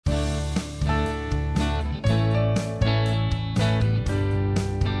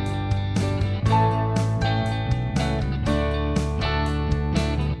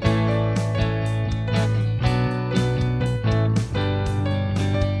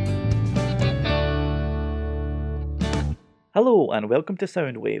Hello and welcome to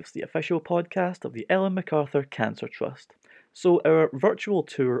Soundwaves, the official podcast of the Ellen MacArthur Cancer Trust. So, our virtual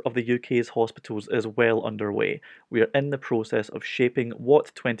tour of the UK's hospitals is well underway. We are in the process of shaping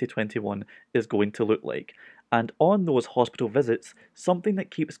what 2021 is going to look like. And on those hospital visits, something that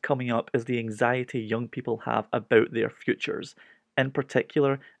keeps coming up is the anxiety young people have about their futures, in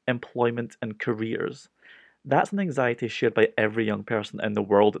particular, employment and careers. That's an anxiety shared by every young person in the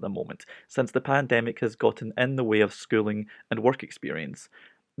world at the moment, since the pandemic has gotten in the way of schooling and work experience.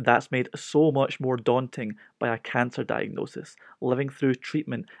 That's made so much more daunting by a cancer diagnosis, living through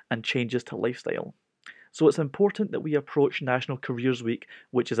treatment, and changes to lifestyle. So it's important that we approach National Careers Week,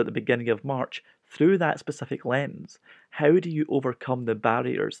 which is at the beginning of March, through that specific lens. How do you overcome the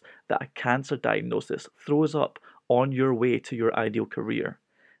barriers that a cancer diagnosis throws up on your way to your ideal career?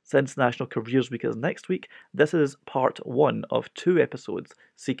 Since National Careers Week is next week, this is part one of two episodes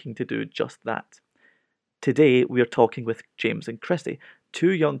seeking to do just that. Today, we are talking with James and Chrissy,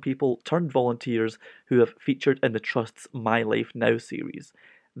 two young people turned volunteers who have featured in the Trust's My Life Now series.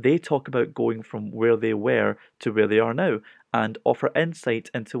 They talk about going from where they were to where they are now and offer insight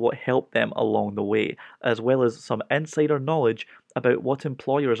into what helped them along the way, as well as some insider knowledge about what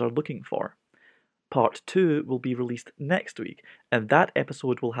employers are looking for. Part 2 will be released next week, and that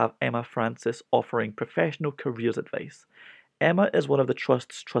episode will have Emma Francis offering professional careers advice. Emma is one of the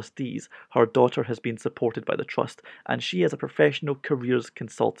Trust's trustees. Her daughter has been supported by the Trust, and she is a professional careers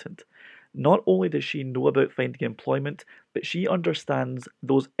consultant. Not only does she know about finding employment, but she understands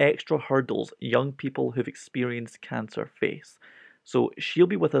those extra hurdles young people who've experienced cancer face. So she'll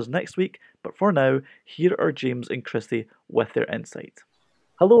be with us next week, but for now, here are James and Christy with their insight.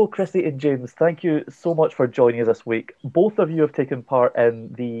 Hello, Chrissy and James. Thank you so much for joining us this week. Both of you have taken part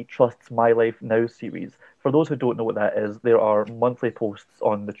in the Trust's My Life Now series. For those who don't know what that is, there are monthly posts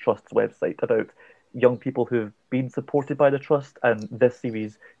on the Trust's website about young people who've been supported by the Trust, and this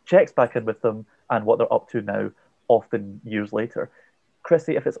series checks back in with them and what they're up to now, often years later.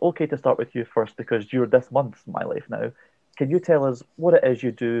 Chrissy, if it's okay to start with you first, because you're this month's My Life Now, can you tell us what it is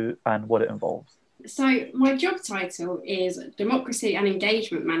you do and what it involves? So my job title is Democracy and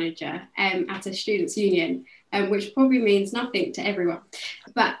Engagement Manager at a students' union, which probably means nothing to everyone.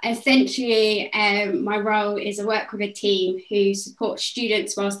 But essentially, my role is to work with a team who support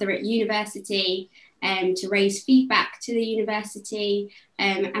students whilst they're at university, to raise feedback to the university,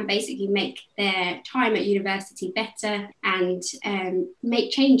 and basically make their time at university better and make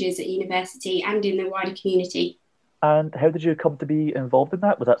changes at university and in the wider community. And how did you come to be involved in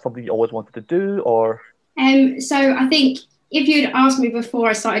that? Was that something you always wanted to do, or? So I think if you'd asked me before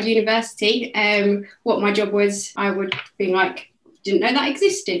I started university what my job was, I would be like, didn't know that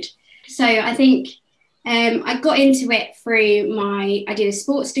existed. So I think I got into it through I did a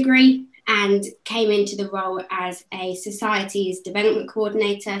sports degree and came into the role as a society's development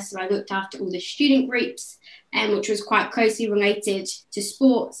coordinator. So I looked after all the student groups, which was quite closely related to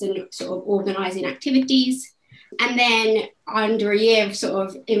sports and sort of organising activities. And then under a year of sort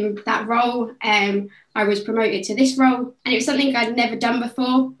of in that role, I was promoted to this role. And it was something I'd never done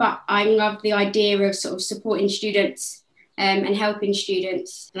before, but I loved the idea of sort of supporting students and helping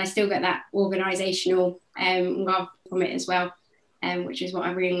students. And I still get that organisational love from it as well, which is what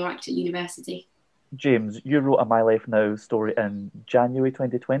I really liked at university. James, you wrote a My Life Now story in January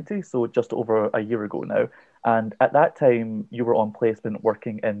 2020, so just over a year ago now. And at that time, you were on placement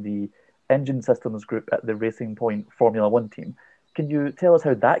working in the engine systems group at the Racing Point Formula One team. Can you tell us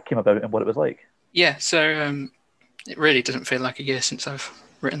how that came about and what it was like? Yeah, so it really doesn't feel like a year since I've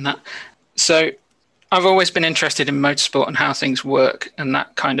written that. So I've always been interested in motorsport and how things work, and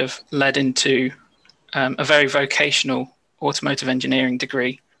that kind of led into a very vocational automotive engineering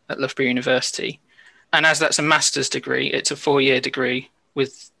degree at Loughborough University. And as that's a master's degree, it's a 4-year degree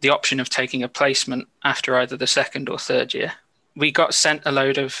with the option of taking a placement after either the second or third year. We got sent a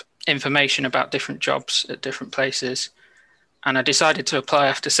load of information about different jobs at different places, and I decided to apply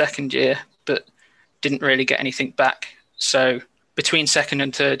after second year but didn't really get anything back. So between second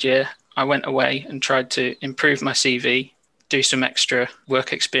and third year I went away and tried to improve my CV, do some extra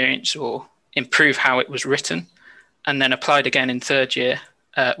work experience or improve how it was written, and then applied again in third year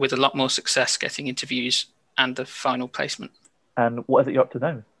with a lot more success getting interviews and the final placement. And what is it you're up to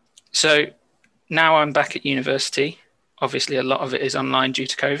now? So now I'm back at university. Obviously, a lot of it is online due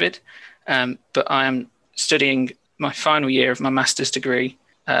to COVID, but I am studying my final year of my master's degree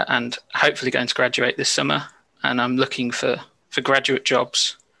and hopefully going to graduate this summer. And I'm looking for graduate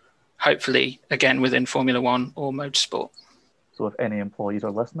jobs, hopefully, again, within Formula One or motorsport. So if any employees are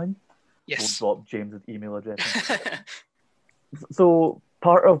listening, yes, we'll drop James's email address. So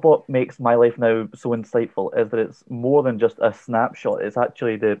Part of what makes my life now so insightful is that it's more than just a snapshot. It's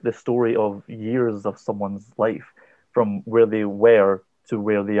actually the story of years of someone's life from where they were to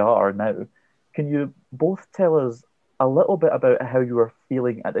where they are now. Can you both tell us a little bit about how you were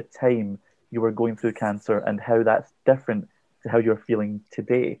feeling at the time you were going through cancer and how that's different to how you're feeling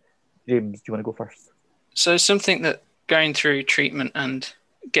today? James, do you want to go first? So something that going through treatment and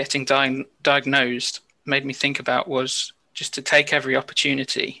getting diagnosed made me think about was just to take every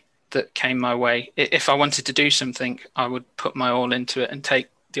opportunity that came my way. If I wanted to do something, I would put my all into it and take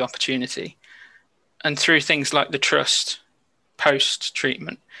the opportunity. And through things like the trust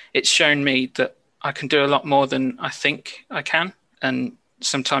post-treatment, it's shown me that I can do a lot more than I think I can. And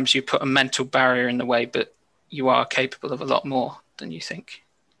sometimes you put a mental barrier in the way, but you are capable of a lot more than you think.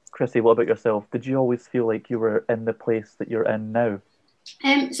 Chrissy, what about yourself? Did you always feel like you were in the place that you're in now?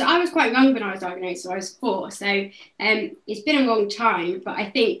 So I was quite young when I was diagnosed, so I was 4. So it's been a long time, but I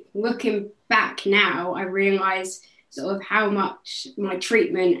think looking back now, I realise sort of how much my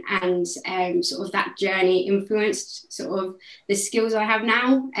treatment and sort of that journey influenced sort of the skills I have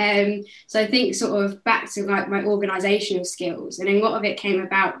now. So I think sort of back to like my organisational skills, and a lot of it came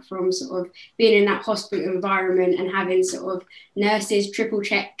about from sort of being in that hospital environment and having sort of nurses triple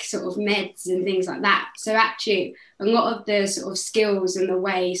check sort of meds and things like that. So actually a lot of the sort of skills and the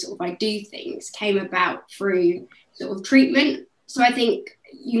way sort of I do things came about through sort of treatment. So I think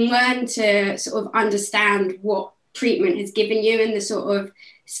you learn to sort of understand what treatment has given you and the sort of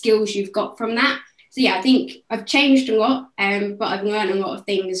skills you've got from that. So yeah, I think I've changed a lot, but I've learned a lot of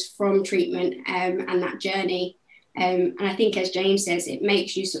things from treatment and that journey. And I think, as James says, it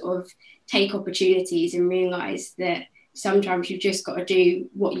makes you sort of take opportunities and realise that sometimes you've just got to do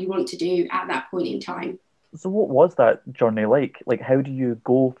what you want to do at that point in time. So what was that journey like? Like, how do you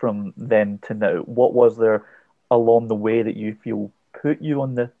go from then to now? What was there along the way that you feel put you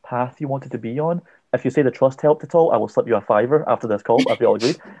on the path you wanted to be on? If you say the trust helped at all, I will slip you a £5 after this call, if we all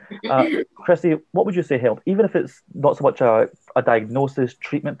agree. Chrissy, what would you say helped? Even if it's not so much a diagnosis,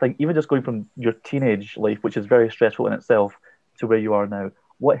 treatment thing, even just going from your teenage life, which is very stressful in itself, to where you are now,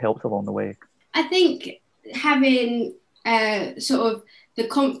 what helped along the way? I think having sort of the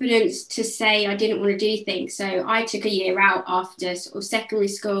confidence to say I didn't want to do things. So I took a year out after sort of secondary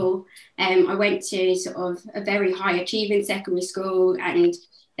school. I went to sort of a very high achieving secondary school, and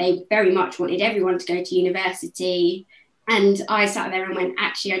they very much wanted everyone to go to university. And I sat there and went,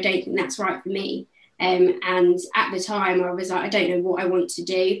 actually, I don't think that's right for me. And at the time I was like, I don't know what I want to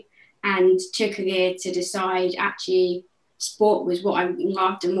do, and took a year to decide actually sport was what I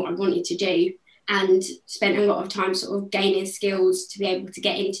loved and what I wanted to do, and spent a lot of time sort of gaining skills to be able to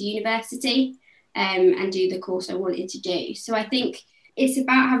get into university and do the course I wanted to do. So I think it's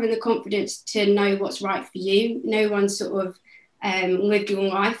about having the confidence to know what's right for you. No one sort of lived your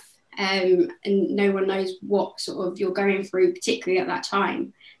life, and no one knows what sort of you're going through, particularly at that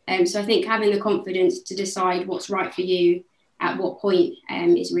time. So I think having the confidence to decide what's right for you at what point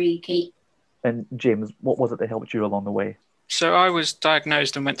is really key. And James, what was it that helped you along the way? So I was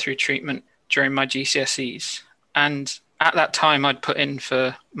diagnosed and went through treatment during my GCSEs. And at that time, I'd put in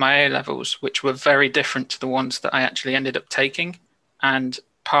for my A-levels, which were very different to the ones that I actually ended up taking. And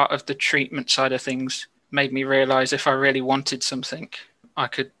part of the treatment side of things made me realise if I really wanted something, I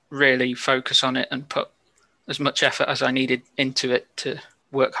could really focus on it and put as much effort as I needed into it to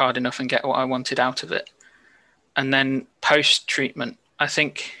work hard enough and get what I wanted out of it. And then post-treatment, I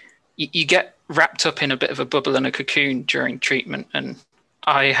think you get wrapped up in a bit of a bubble and a cocoon during treatment. And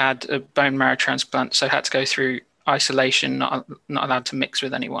I had a bone marrow transplant, so I had to go through isolation, not allowed to mix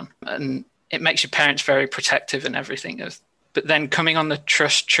with anyone. And it makes your parents very protective and everything. But then coming on the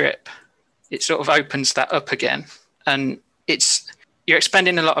trust trip, it sort of opens that up again. And you're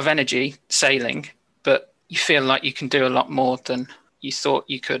expending a lot of energy sailing, but you feel like you can do a lot more than you thought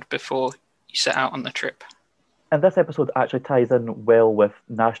you could before you set out on the trip. And this episode actually ties in well with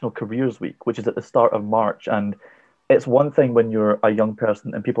National Careers Week, which is at the start of March. And it's one thing when you're a young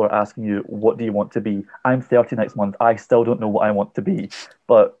person and people are asking you, what do you want to be? I'm 30 next month. I still don't know what I want to be.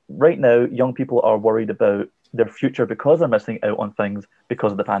 But right now, young people are worried about their future because they're missing out on things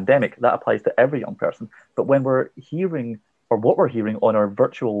because of the pandemic. That applies to every young person. But when we're hearing, or what we're hearing on our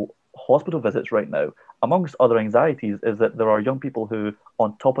virtual hospital visits right now, amongst other anxieties, is that there are young people who,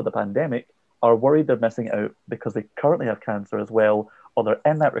 on top of the pandemic, are worried they're missing out because they currently have cancer as well, or they're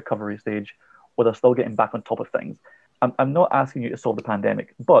in that recovery stage, or they're still getting back on top of things. I'm not asking you to solve the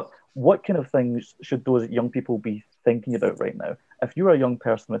pandemic, but what kind of things should those young people be thinking about right now? If you're a young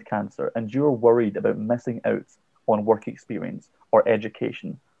person with cancer and you're worried about missing out on work experience or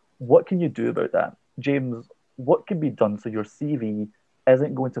education, what can you do about that? James, what can be done so your CV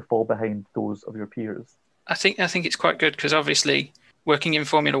isn't going to fall behind those of your peers? I think it's quite good because obviously working in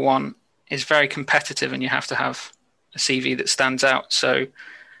Formula One is very competitive and you have to have a CV that stands out. So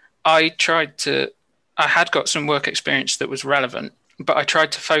I had got some work experience that was relevant, but I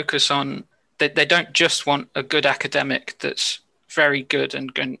tried to focus on that they don't just want a good academic that's very good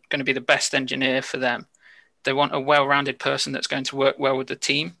and going to be the best engineer for them. They want a well-rounded person that's going to work well with the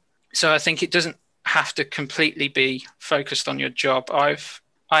team. So I think it doesn't have to completely be focused on your job. I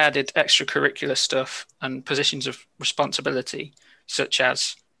added extracurricular stuff and positions of responsibility, such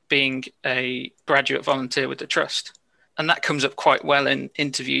as being a graduate volunteer with the Trust. And that comes up quite well in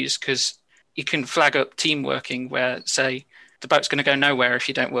interviews because you can flag up team working where, say, the boat's going to go nowhere if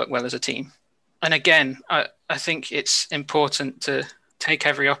you don't work well as a team. And again, I think it's important to take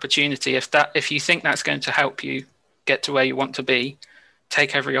every opportunity. If you think that's going to help you get to where you want to be,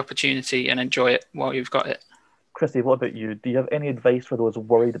 take every opportunity and enjoy it while you've got it. Chrissy, what about you? Do you have any advice for those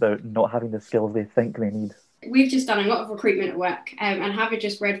worried about not having the skills they think they need? We've just done a lot of recruitment at work, and having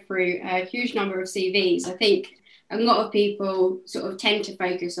just read through a huge number of CVs, I think a lot of people sort of tend to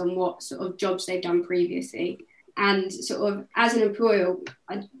focus on what sort of jobs they've done previously. And sort of as an employer,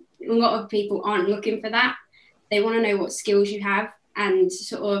 a lot of people aren't looking for that. They want to know what skills you have, and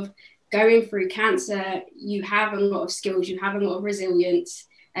sort of going through cancer, you have a lot of skills, you have a lot of resilience,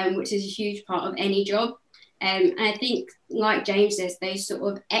 which is a huge part of any job. And I think, like James says, those sort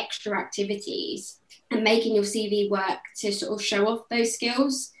of extra activities and making your CV work to sort of show off those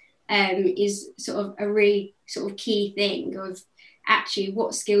skills is sort of a really sort of key thing of actually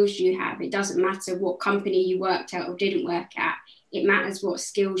what skills you have. It doesn't matter what company you worked at or didn't work at. It matters what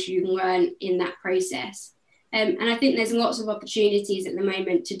skills you learn in that process. And I think there's lots of opportunities at the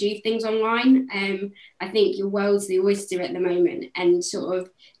moment to do things online. I think your world's the oyster at the moment, and sort of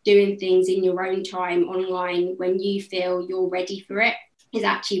doing things in your own time online when you feel you're ready for it has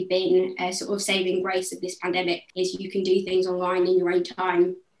actually been a sort of saving grace of this pandemic, is you can do things online in your own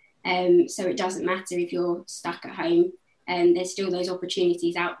time. So it doesn't matter if you're stuck at home. There's still those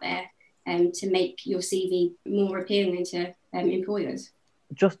opportunities out there to make your CV more appealing to employers.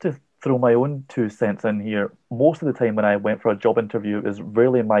 Just to throw my own 2 cents in here, most of the time when I went for a job interview, it was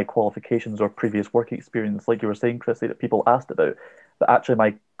rarely my qualifications or previous work experience, like you were saying, Chrissy, that people asked about, but actually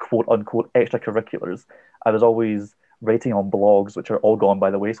my quote-unquote extracurriculars. I was always writing on blogs, which are all gone,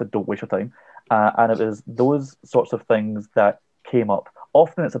 by the way, so don't waste your time. And it was those sorts of things that came up.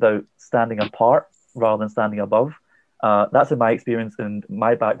 Often it's about standing apart rather than standing above. That's in my experience, and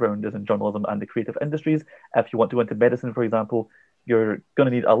my background is in journalism and the creative industries. If you want to go into medicine, for example, you're going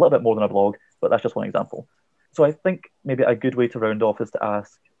to need a little bit more than a blog, but that's just one example. So I think maybe a good way to round off is to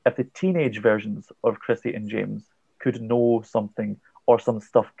ask if the teenage versions of Chrissy and James could know something or some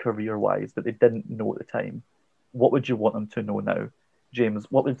stuff career-wise that they didn't know at the time, what would you want them to know now? James,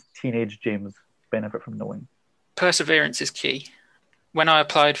 what would teenage James benefit from knowing? Perseverance is key. When I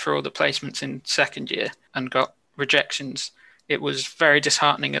applied for all the placements in second year and got rejections, it was very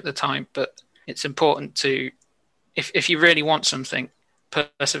disheartening at the time, but it's important to, if you really want something,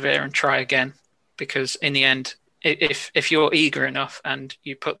 persevere and try again, because in the end, if you're eager enough and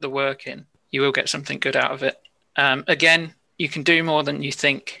you put the work in, you will get something good out of it. Again, you can do more than you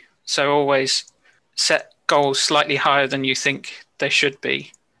think, so always set goals slightly higher than you think they should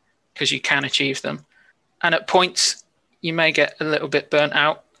be, because you can achieve them. And at points, you may get a little bit burnt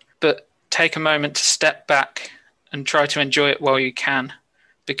out, but take a moment to step back and try to enjoy it while you can,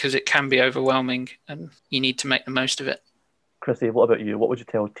 because it can be overwhelming and you need to make the most of it. Chrissy, what about you? What would you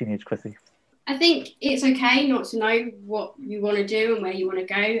tell teenage Chrissy? I think it's okay not to know what you want to do and where you want to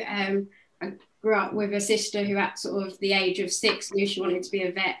go. I grew up with a sister who at sort of the age of 6 knew she wanted to be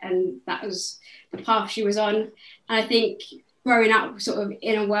a vet, and that was the path she was on. And I think growing up sort of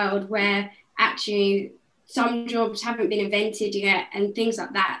in a world where actually some jobs haven't been invented yet and things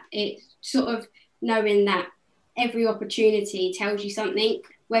like that, it's sort of knowing that every opportunity tells you something,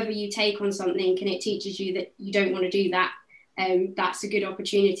 whether you take on something and it teaches you that you don't want to do that, that's a good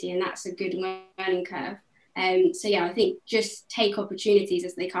opportunity and that's a good learning curve. So yeah, I think just take opportunities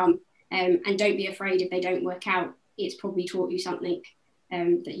as they come, and don't be afraid if they don't work out. It's probably taught you something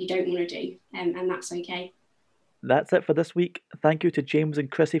that you don't want to do, and that's okay. That's it for this week. Thank you to James and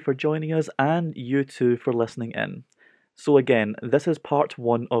Chrissy for joining us, and you two for listening in. So again, this is part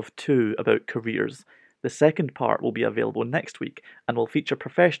 1 of 2 about careers. The second part will be available next week and will feature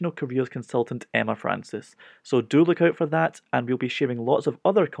professional careers consultant Emma Francis. So do look out for that, and we'll be sharing lots of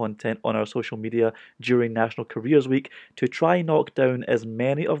other content on our social media during National Careers Week to try knock down as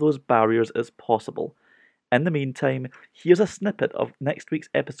many of those barriers as possible. In the meantime, here's a snippet of next week's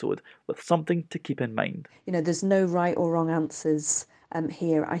episode with something to keep in mind. There's no right or wrong answers.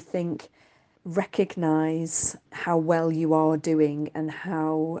 here. I think recognise how well you are doing and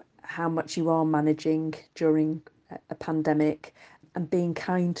how much you are managing during a pandemic, and being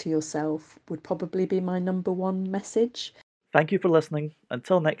kind to yourself would probably be my number one message. Thank you for listening.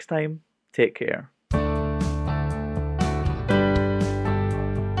 Until next time, take care.